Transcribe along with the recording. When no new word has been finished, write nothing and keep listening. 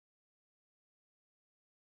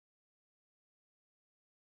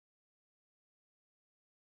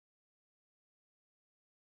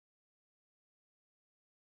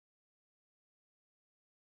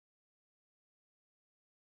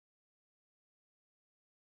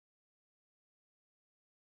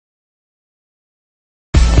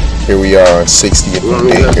Here we are on 60th and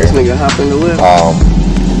Baker. This nigga hop in the whip.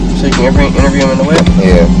 So you can interview him in the whip?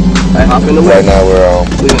 Yeah. I hop in the whip. Right now we're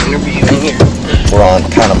gonna interview you in here. We're on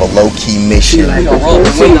kind of a low-key mission. Like roll the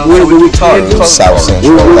window so we can talk. South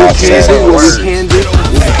Central, Los Angeles.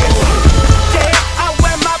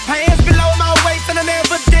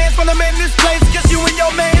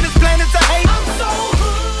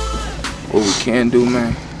 What we can do,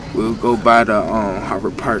 man, we'll go by the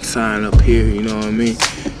Harvard Park sign up here, you know what I mean?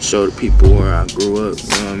 Show the people where I grew up, you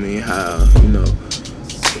know what I mean? How, you know,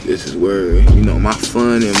 this is where, you know, my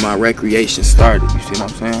fun and my recreation started, you see what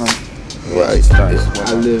I'm saying? Right.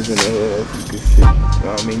 I live in the hood, you can see, you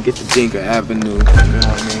know what I mean? Get the Dinker Avenue, you know what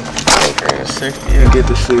I mean? Yeah, get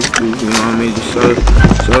the 60s, you know what I mean? Just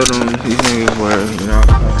show them these niggas where, you know,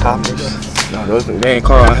 Helicopters. No, they ain't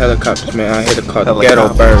called helicopters, man. I hate to call the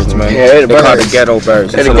ghetto birds, man. Yeah, they call the ghetto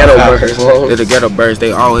birds. They're the ghetto birds. They're the ghetto birds.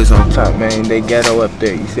 They always on top, man. They ghetto up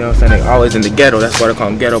there. You see what I'm saying? They always in the ghetto. That's why they call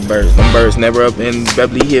them ghetto birds. Them birds never up in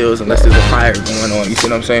Beverly Hills unless there's a fire going on. You see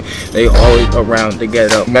what I'm saying? They always around the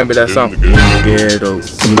ghetto. Remember that song? In the ghetto.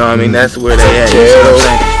 You know what I mean? That's where they at. You see what I'm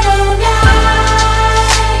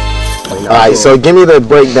saying? Alright, so give me the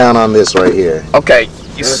breakdown on this right here. Okay.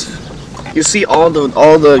 You see all the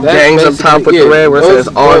gangs up top with the red where it says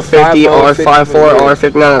R50, R54,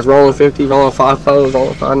 R59, that's rolling 50, rolling 54s,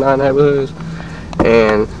 rolling 59 neighborhoods,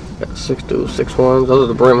 and 6-2, 6-1s, those are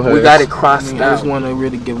the brim hoods. We got it crossed out. I just want to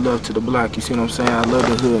really give love to the block, you see what I'm saying? I love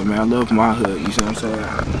the hood, man. I love my hood, you see what I'm saying?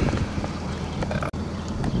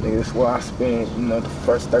 Nigga, that's where I spent, you know, the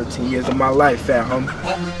first 13 years of my life at, homie.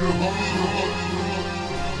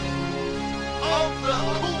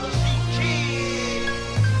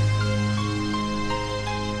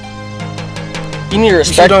 You need to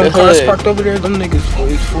respect the hood. Cars parked over there, them niggas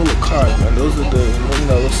is full of cars, man. Those are the, you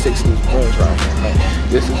know, those 60s rims right here,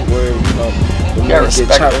 man. This is where, you know, the niggas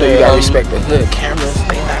get chopped up. You gotta respect the hood. Cameras,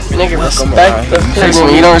 they not nigga, respect the hood.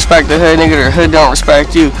 When you don't respect the hood, nigga, the hood don't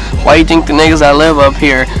respect you. Why you think the niggas that live up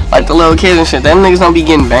here, like the little kids and shit, them niggas don't be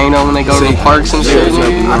getting banged on when they go to the parks and shit? You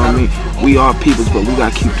know what I mean? We all peoples, but we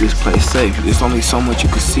gotta keep this place safe. There's only so much you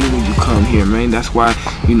can see when you come here, man. That's why,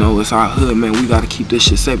 you know, it's our hood, man. We gotta keep this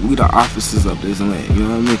shit safe. We the officers of this land, you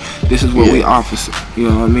know what I mean? This is where we officer, you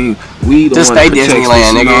know what I mean? We the just one stay that protects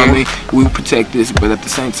Disneyland, this, you know what I nigga. mean? We protect this, but at the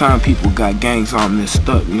same time, people got gangs all messed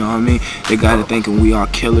up, you know what I mean? They got it thinking we are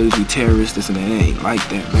killers, we terrorists, this and that. It ain't like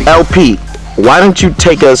that, man. LP, why don't you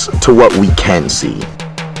take us to what we can see?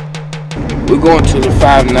 We're going to the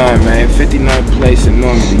 5-9, man, 59th place in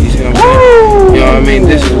Normandy, you see what I'm saying? You know what I mean?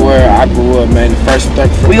 This is where I grew up, man. The first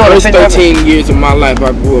 13 years of my life,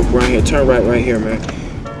 I grew up right here. Turn right here, man.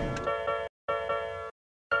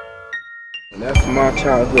 And that's my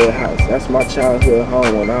childhood house. That's my childhood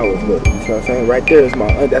home when I was little, you see what I'm saying? Right there is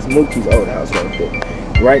that's Mookie's old house right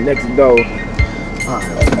there. Right next door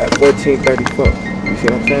at 1434, you see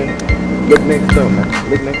what I'm saying? Look next door, man.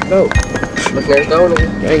 Look next door. Look next door,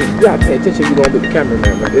 nigga. Hey, you gotta pay attention if you gonna be the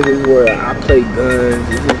cameraman, man. This is where I play guns.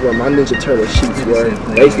 This is where my Ninja Turtle sheets were.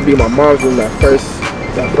 That used to be my mom's room, that first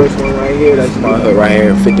one right here. That's my hood right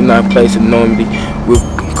here, 59th place in Normandy. We'll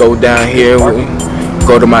go down here, we'll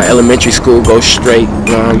go to my elementary school, go straight,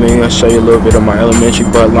 you know what I mean? I'll show you a little bit of my elementary,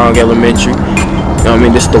 Bud Long Elementary. You know what I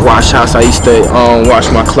mean? This is the wash house I used to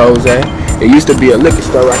wash my clothes at. It used to be a liquor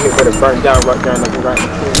store right here, but it burned down right there, like right in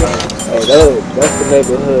the pool. Hey, that's the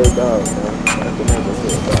neighborhood, dog, man.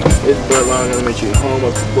 It's Bud Long Elementary, home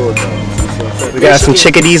of the Bulldogs. We got some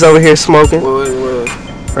chickadees over here smoking.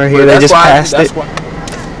 Right here, they just passed it.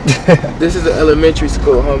 This is the elementary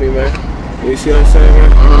school, homie, man. You see what I'm saying,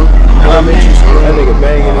 man? Elementary school, that nigga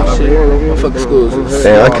banging and shit. Motherfucking schools.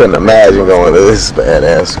 Damn, I couldn't imagine going to this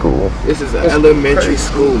badass school. This is an elementary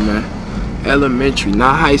school, man. Elementary,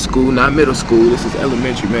 not high school, not middle school. This is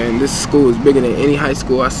elementary, man. This school is bigger than any high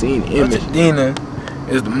school I've seen in Pasadena.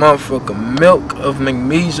 Is the motherfucking milk of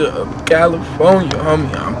magnesia of California,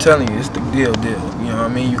 homie. I'm telling you, it's the deal. You know what I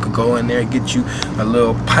mean? You could go in there and get you a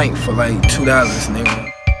little pint for like $2, nigga.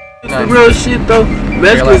 Real shit though,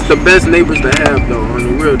 Mexicans the best neighbors to have though, on the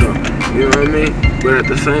real though. You know what I mean? But at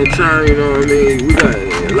the same time, you know what I mean? We got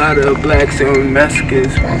a lot of blacks and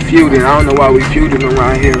Mexicans feuding. I don't know why we feuding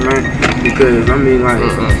around here, man. Because I mean, like,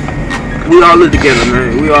 we all live together,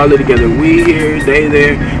 man. We all live together. We here, they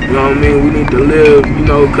there. You know what I mean? We need to live, you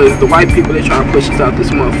know, because the white people, they try to push us out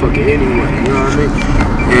this motherfucker anyway. You know what I mean?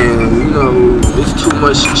 And, you know, there's too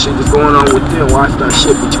much shit that's going on with them. Watch that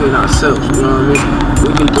shit between ourselves. You know what I mean? We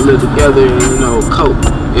need to live together and, you know, cope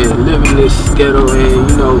and live in this ghetto and,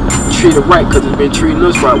 you know, treat it right because it's been treating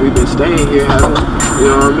us right. We've been staying here, haven't we? You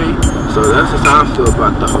know what I mean? So that's just how I feel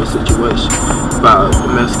about the whole situation, about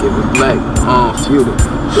the Mexican and black feuding.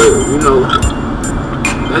 But you know,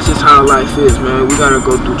 that's just how life is, man. We gotta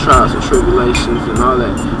go through trials and tribulations and all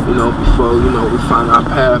that, you know, before, you know, we find our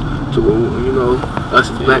path to, you know,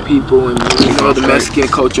 us as black people, and you know, the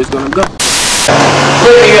Mexican culture is gonna go. Only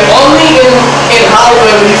in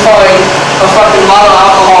Hollywood we find a fucking bottle of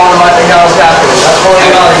alcohol and like the hell's happening. That's only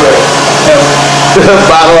in Hollywood.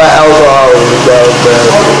 Bottle of alcohol.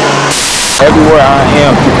 Everywhere I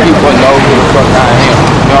am, people know who the fuck I am.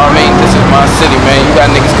 You know what I mean? This is my city, man. You got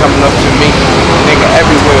niggas coming up to me, nigga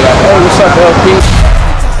everywhere, like, hey, what's up, LP?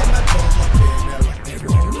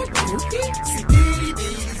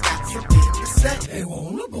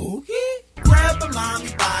 Grab a mommy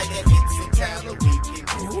by the hips and tell her we can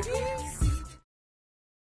move it.